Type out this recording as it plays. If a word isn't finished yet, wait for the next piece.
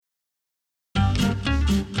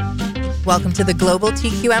Welcome to the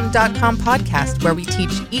GlobalTQM.com podcast, where we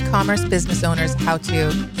teach e-commerce business owners how to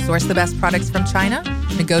source the best products from China,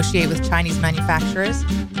 negotiate with Chinese manufacturers,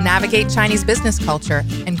 navigate Chinese business culture,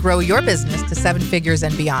 and grow your business to seven figures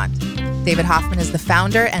and beyond. David Hoffman is the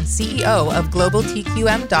founder and CEO of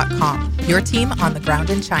GlobalTQM.com, your team on the ground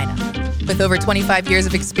in China. With over 25 years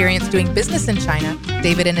of experience doing business in China,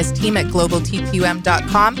 David and his team at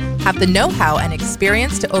GlobalTQM.com have the know-how and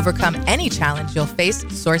experience to overcome any challenge you'll face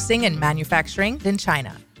sourcing and manufacturing in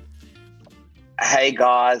China. Hey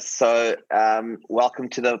guys, so welcome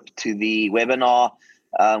to the webinar.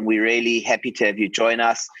 We're really happy to have you join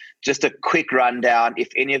us. Just a quick rundown. If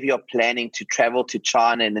any of you are planning to travel to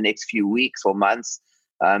China in the next few weeks or months,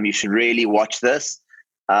 you should really watch this.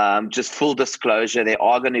 Just full disclosure, there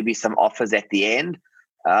are going to be some offers at the end,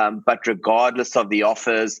 but regardless of the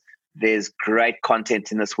offers, there's great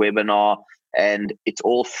content in this webinar and it's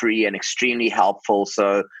all free and extremely helpful.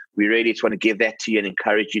 So we really just want to give that to you and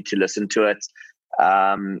encourage you to listen to it.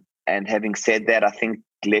 And having said that, I think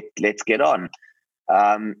let's get on.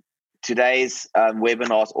 Today's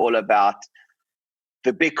webinar is all about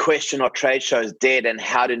the big question: are trade shows dead, and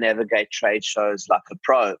how to navigate trade shows like a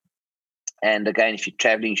pro. And again, if you're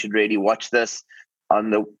traveling, you should really watch this. On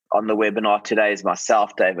the webinar today is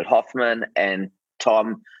myself, David Hoffman, and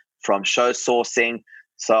Tom from Show Sourcing.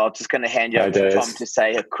 So I'm just going to hand you over to Tom to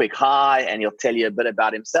say a quick hi, and he'll tell you a bit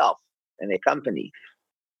about himself and their company.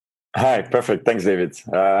 Hi, perfect. Thanks, David.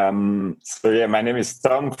 My name is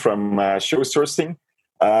Tom from Show Sourcing.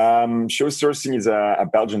 Show Sourcing is a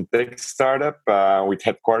Belgian tech startup with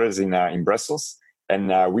headquarters in Brussels.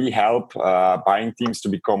 And we help buying teams to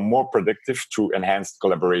become more productive through enhanced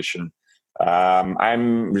collaboration.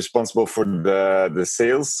 I'm responsible for the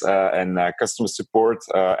sales and customer support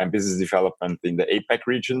and business development in the APAC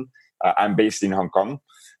region. I'm based in Hong Kong.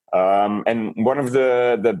 And one of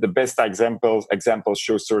the best examples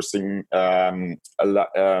Show Sourcing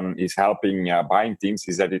is helping buying teams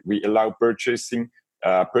is that we allow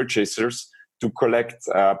purchasers to collect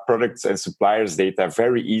products and suppliers' data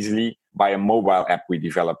very easily by a mobile app we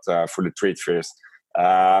developed for the trade fairs.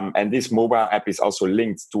 And this mobile app is also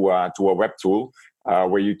linked to a web tool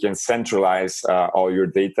where you can centralize all your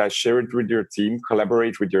data, share it with your team,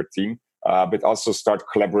 collaborate with your team, but also start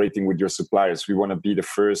collaborating with your suppliers. We want to be the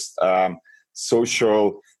first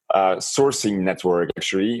social sourcing network,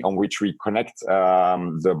 actually, on which we connect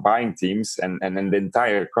the buying teams and the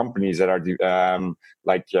entire companies that are the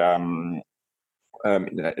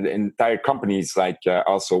entire companies,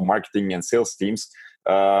 also marketing and sales teams.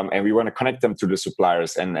 And we want to connect them to the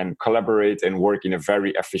suppliers and collaborate and work in a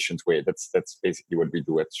very efficient way. That's basically what we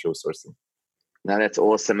do at Show Sourcing. No, that's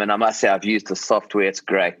awesome. And I must say, I've used the software. It's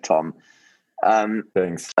great, Tom.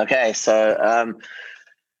 Thanks. Okay, so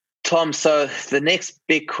Tom, so the next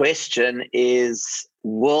big question is,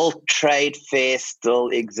 will trade fairs still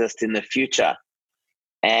exist in the future?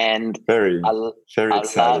 And very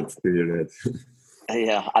excited to hear that.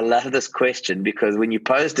 Yeah, I love this question because when you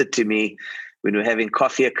posed it to me when we were having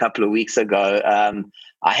coffee a couple of weeks ago,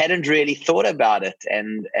 I hadn't really thought about it,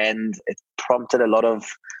 and it prompted a lot of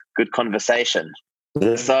good conversation.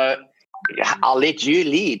 Yeah. So I'll let you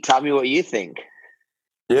lead. Tell me what you think.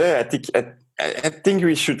 Yeah, I think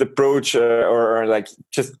we should approach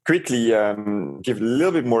just quickly give a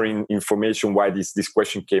little bit more information why this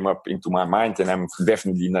question came up into my mind, and I'm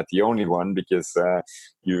definitely not the only one because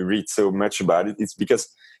you read so much about it. It's because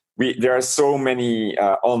there are so many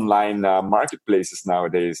online marketplaces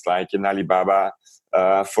nowadays, like in Alibaba,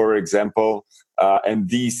 for example, and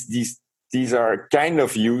these are kind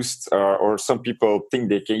of used, or some people think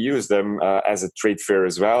they can use them as a trade fair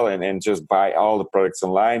as well, and just buy all the products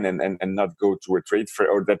online and not go to a trade fair,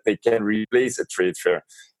 or that they can replace a trade fair.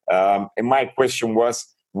 And my question was,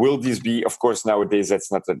 will this be, of course, nowadays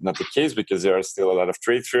that's not the case because there are still a lot of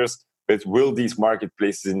trade fairs, but will these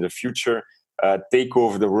marketplaces in the future take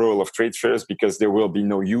over the role of trade fairs because there will be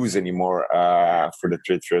no use anymore for the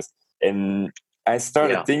trade fairs? And I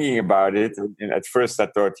started thinking about it, and at first I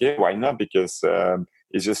thought, yeah, why not? Because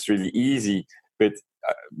it's just really easy. But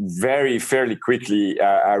fairly quickly,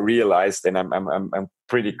 I realized, and I'm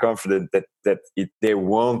pretty confident that they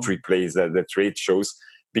won't replace the trade shows,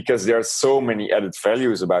 because there are so many added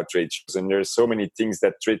values about trade shows, and there are so many things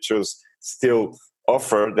that trade shows still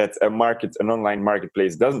offer that an online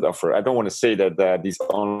marketplace doesn't offer. I don't want to say that these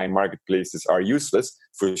online marketplaces are useless,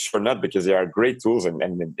 for sure not, because they are great tools, and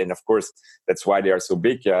of course that's why they are so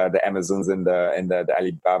big, the Amazons and the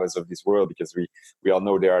Alibabas of this world, because we all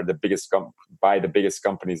know they are the biggest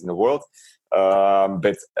companies in the world.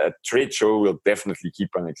 But a trade show will definitely keep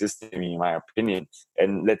on existing, in my opinion.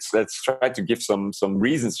 And let's try to give some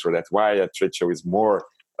reasons for that. Why a trade show is more.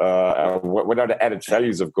 What are the added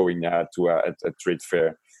values of going to a trade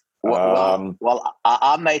fair? Well,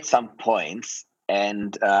 I made some points,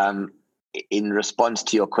 and in response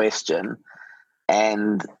to your question,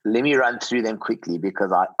 and let me run through them quickly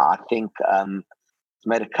because I think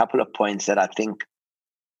made a couple of points that I think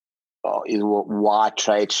is why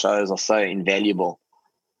trade shows are so invaluable.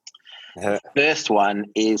 Yeah. First one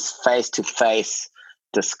is face-to-face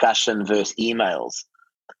discussion versus emails.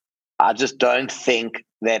 I just don't think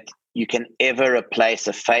that you can ever replace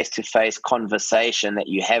a face-to-face conversation that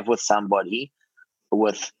you have with somebody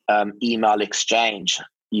with email exchange.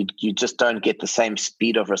 You just don't get the same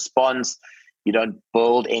speed of response. You don't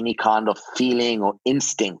build any kind of feeling or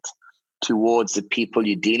instinct towards the people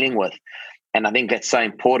you're dealing with. And I think that's so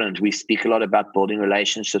important. We speak a lot about building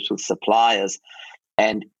relationships with suppliers,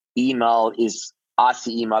 and I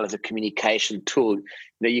see email as a communication tool.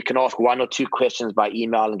 You can ask one or two questions by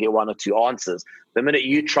email and get one or two answers. The minute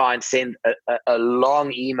you try and send a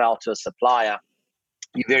long email to a supplier,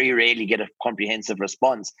 you very rarely get a comprehensive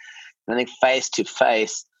response. And I think face to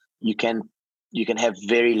face, you can have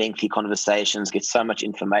very lengthy conversations, get so much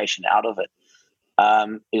information out of it.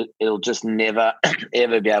 It'll just never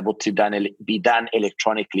ever be able to be done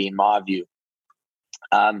electronically, in my view.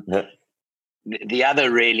 The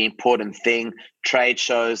other really important thing, trade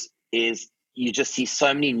shows, is you just see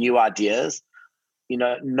so many new ideas.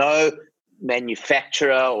 No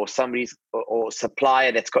manufacturer or or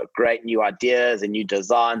supplier that's got great new ideas and new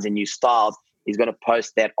designs and new styles is going to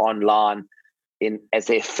post that online as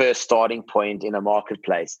their first starting point in a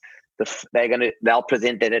marketplace. They'll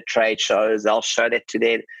present that at trade shows. They'll show that to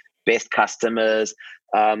their best customers.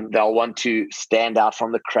 They'll want to stand out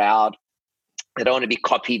from the crowd. They don't want to be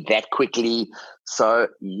copied that quickly. So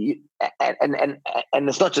and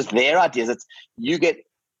it's not just their ideas. It's you get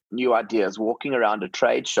new ideas walking around a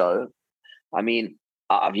trade show. I mean,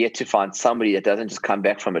 I've yet to find somebody that doesn't just come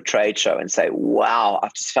back from a trade show and say, wow,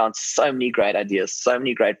 I've just found so many great ideas, so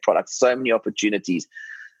many great products, so many opportunities.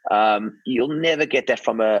 You'll never get that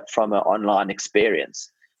from an online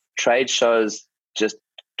experience. Trade shows just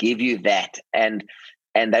give you that. And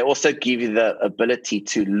they also give you the ability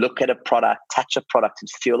to look at a product, touch a product, and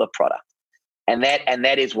feel a product. And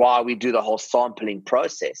that is why we do the whole sampling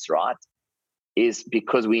process, right? Is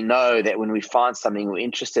because we know that when we find something we're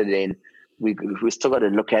interested in, we still got to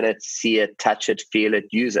look at it, see it, touch it, feel it,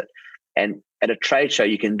 use it. And at a trade show,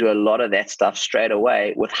 you can do a lot of that stuff straight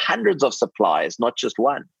away with hundreds of suppliers, not just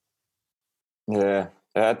one. Yeah.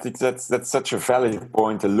 I think that's such a valid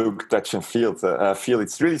point. To look, touch, and feel.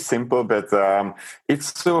 It's really simple, but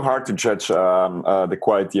it's so hard to judge the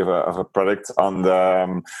quality of a product on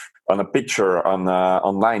a picture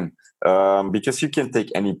online. Because you can take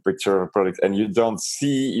any picture of a product and you don't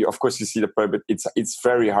see, of course you see the product, but it's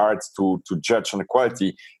very hard to judge on the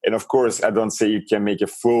quality. And of course, I don't say you can make a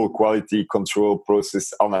full quality control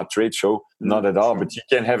process on a trade show, not at all, but you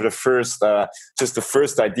can have the first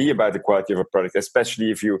idea about the quality of a product, especially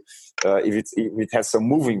if it has some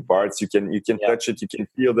moving parts. You can touch it, you can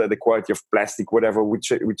feel the quality of plastic, whichever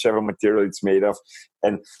material it's made of.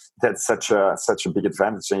 And that's such a big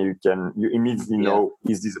advantage. And you immediately know,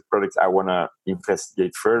 is this a product I want to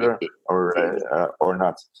investigate further or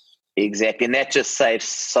not? Exactly. And that just saves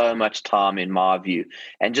so much time, in my view.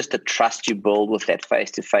 And just the trust you build with that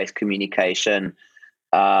face-to-face communication,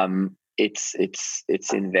 it's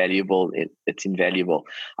invaluable. It's invaluable.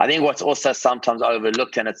 I think what's also sometimes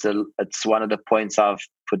overlooked, and it's one of the points I've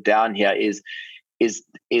put down here, is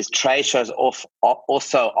trade shows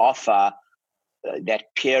also offer that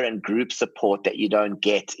peer and group support that you don't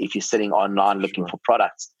get if you're sitting online looking for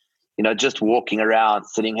products. Just walking around,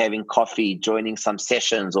 sitting, having coffee, joining some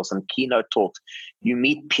sessions or some keynote talks, you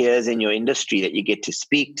meet peers in your industry that you get to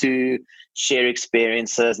speak to, share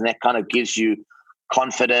experiences, and that kind of gives you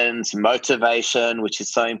confidence, motivation, which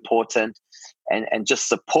is so important, and just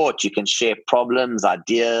support. You can share problems,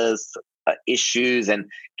 ideas, issues, and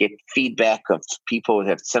get feedback of people who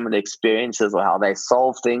have similar experiences or how they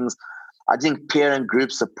solve things. I think peer and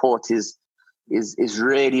group support is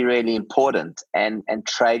really, really important, and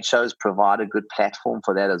trade shows provide a good platform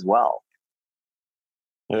for that as well.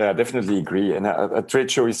 Yeah, I definitely agree. And a trade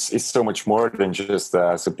show is so much more than just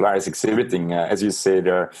suppliers exhibiting. As you say,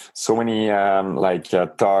 there are so many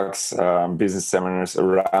talks, business seminars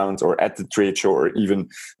around or at the trade show, or even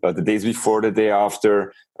the days before, the day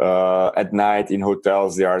after, at night in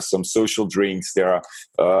hotels. There are some social drinks. There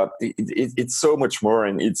are it's so much more,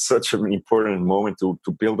 and it's such an important moment to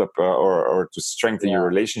build up or to strengthen your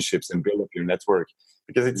relationships and build up your network,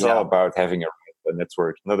 because it's all about having a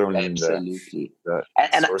network, not only absolutely. in the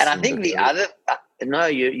And I think the other no,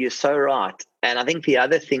 you're so right. And I think the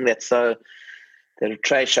other thing that a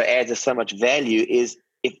trade show adds so much value is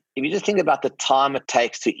if you just think about the time it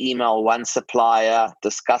takes to email one supplier,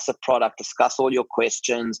 discuss a product, discuss all your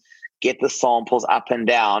questions, get the samples up and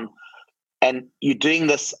down, and you're doing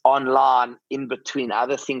this online in between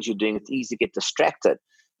other things you're doing, it's easy to get distracted.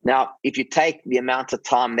 Now, if you take the amount of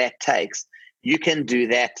time that takes, you can do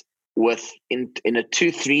that in a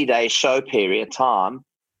 2-3 day show period of time.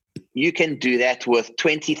 You can do that with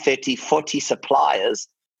 20, 30, 40 suppliers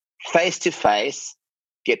face to face,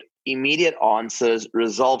 get immediate answers,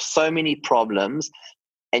 resolve so many problems,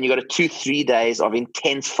 and you've got 2-3 days of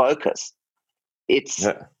intense focus. It's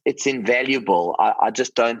invaluable. I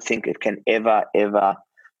just don't think it can ever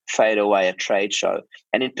fade away a trade show,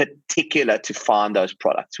 and in particular to find those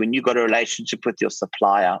products. When you've got a relationship with your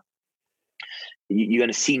supplier, you're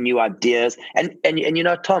going to see new ideas. And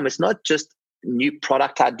Tom, it's not just new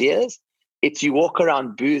product ideas. It's you walk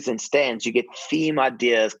around booths and stands, you get theme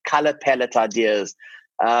ideas, color palette ideas.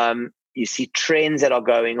 You see trends that are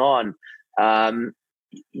going on.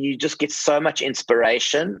 You just get so much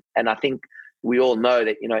inspiration. And I think we all know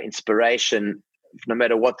that, inspiration, no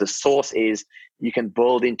matter what the source is, you can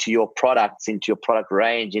build into your products, into your product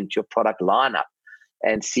range, into your product lineup,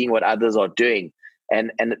 and seeing what others are doing.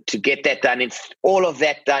 And to get that done, all of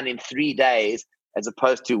that done in 3 days, as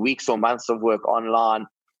opposed to weeks or months of work online,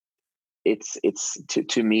 it's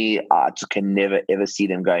to me, I just can never ever see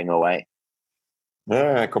them going away.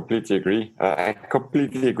 Yeah, I completely agree. I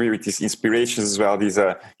completely agree with these inspirations as well. These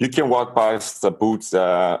you can walk past the booth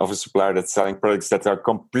of a supplier that's selling products that are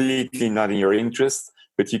completely not in your interest,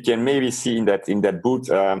 but you can maybe see in that booth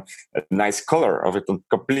a nice color of a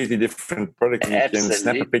completely different product. And you can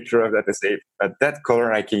snap a picture of that and say, that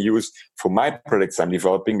color I can use for my products I'm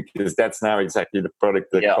developing, because that's now exactly the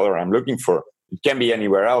product, the color I'm looking for. It can be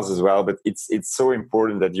anywhere else as well, but it's so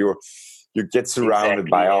important that you get surrounded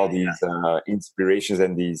by all these inspirations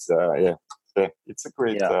and these. It's a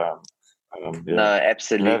great. No,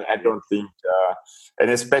 absolutely. I don't think, and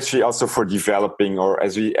especially also for developing, or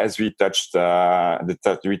as we touched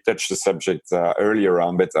the subject earlier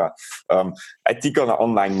on. But I think on an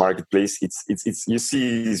online marketplace, it's you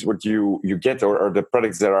see is what you get, or the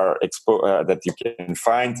products that are that you can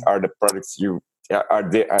find are the products are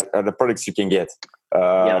the products you can get.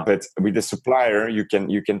 But with the supplier, you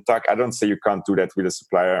can talk. I don't say you can't do that with a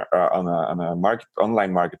supplier on a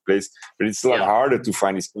online marketplace, but it's a lot harder to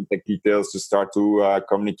find his contact details, to start to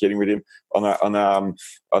communicating with him. On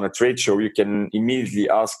a trade show, you can immediately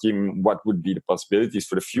ask him what would be the possibilities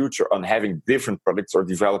for the future on having different products or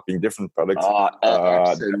developing different products that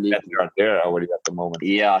are there already at the moment.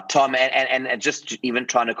 Yeah, Tom, and just even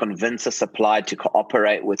trying to convince a supplier to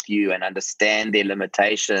cooperate with you and understand their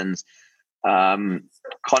limitations.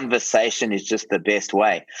 Conversation is just the best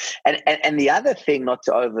way. And the other thing not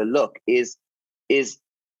to overlook is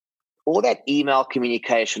all that email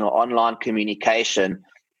communication or online communication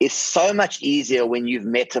is so much easier when you've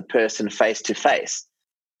met a person face to face.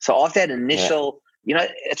 So after that initial,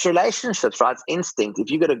 it's relationships, right? It's instinct. If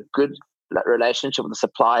you've got a good relationship with the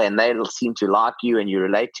supplier and they seem to like you and you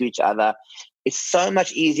relate to each other, it's so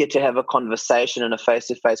much easier to have a conversation and a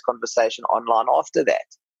face-to-face conversation online after that.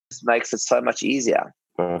 It makes it so much easier.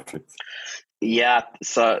 Perfect. Yeah.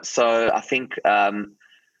 So I think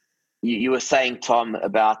you were saying, Tom,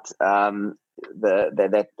 about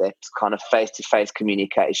that kind of face-to-face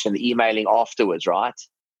communication, the emailing afterwards, right?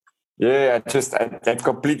 Yeah, I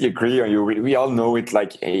completely agree on you. We all know it,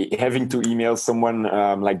 like having to email someone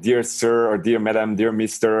like dear sir or dear madam, dear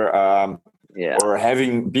mister, or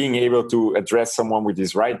being able to address someone with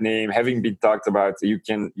his right name, having been talked about. You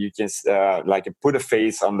can like put a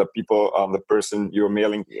face on the person you're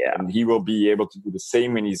mailing, and he will be able to do the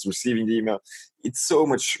same when he's receiving the email. It's so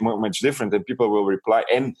much different, and people will reply.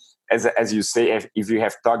 And as you say, if you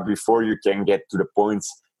have talked before, you can get to the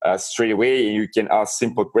points straight away, and you can ask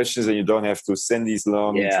simple questions, and you don't have to send these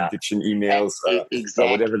long introduction emails,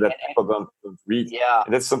 exactly. whatever that people don't read. Yeah,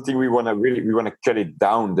 and that's something we want to cut it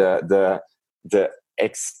down. The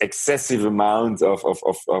excessive amount of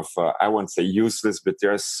I won't say useless, but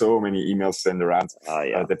there are so many emails sent around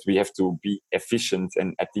that we have to be efficient.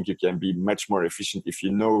 And I think you can be much more efficient if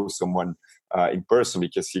you know someone in person,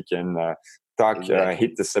 because you can talk,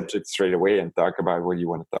 hit the subject straight away and talk about what you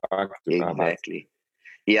want to talk about. Exactly.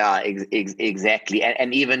 Yeah, exactly.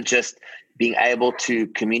 And even just being able to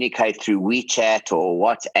communicate through WeChat or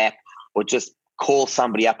WhatsApp, or just call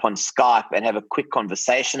somebody up on Skype and have a quick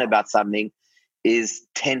conversation about something is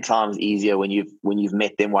 10 times easier when you've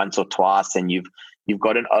met them once or twice and you've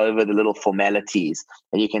gotten over the little formalities,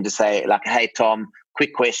 and you can just say like, hey Tom,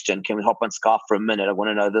 quick question, can we hop on Skype for a minute? I want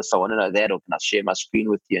to know this, I want to know that, or can I share my screen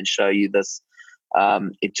with you and show you this?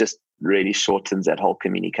 It just really shortens that whole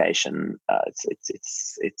communication.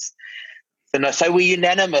 So we're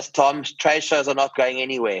unanimous, Tom. Trade shows are not going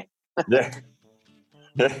anywhere. Yeah,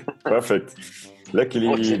 perfect. Luckily,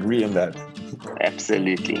 we agree on that.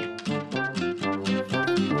 Absolutely.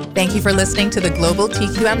 Thank you for listening to the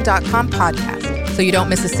GlobalTQM.com podcast. So you don't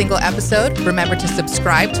miss a single episode, remember to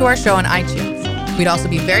subscribe to our show on iTunes. We'd also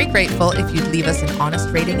be very grateful if you'd leave us an honest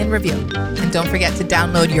rating and review. And don't forget to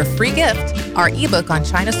download your free gift, our ebook on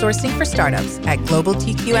China sourcing for startups, at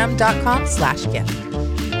globaltqm.com/gift.